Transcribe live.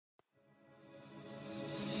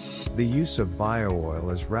The use of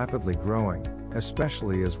bio-oil is rapidly growing,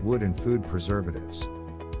 especially as wood and food preservatives.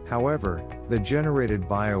 However, the generated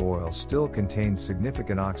bio-oil still contains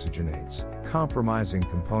significant oxygenates, compromising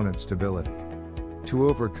component stability. To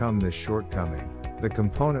overcome this shortcoming, the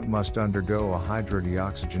component must undergo a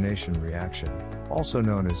hydrodeoxygenation reaction, also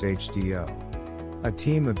known as HDO. A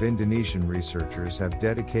team of Indonesian researchers have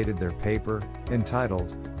dedicated their paper,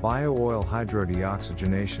 entitled, Bio-oil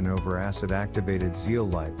hydrodeoxygenation over acid-activated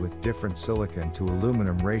zeolite with different silicon to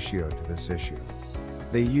aluminum ratio to this issue.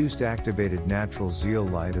 They used activated natural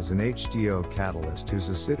zeolite as an HDO catalyst whose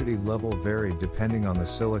acidity level varied depending on the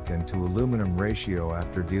silicon to aluminum ratio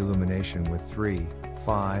after dealumination with 3,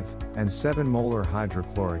 5, and 7 molar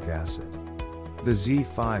hydrochloric acid. The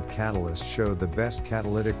Z5 catalyst showed the best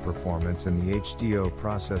catalytic performance in the HDO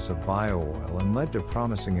process of bio-oil and led to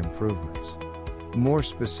promising improvements. More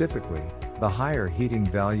specifically, the higher heating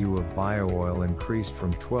value of bio-oil increased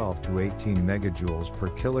from 12 to 18 megajoules per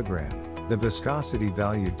kilogram, the viscosity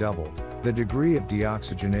value doubled, the degree of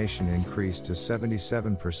deoxygenation increased to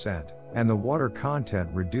 77%, and the water content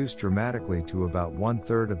reduced dramatically to about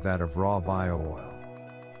 1/3 of that of raw bio-oil.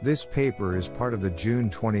 This paper is part of the June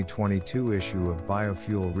 2022 issue of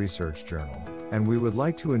Biofuel Research Journal, and we would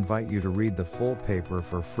like to invite you to read the full paper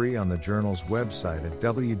for free on the journal's website at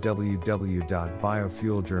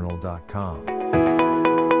www.biofueljournal.com.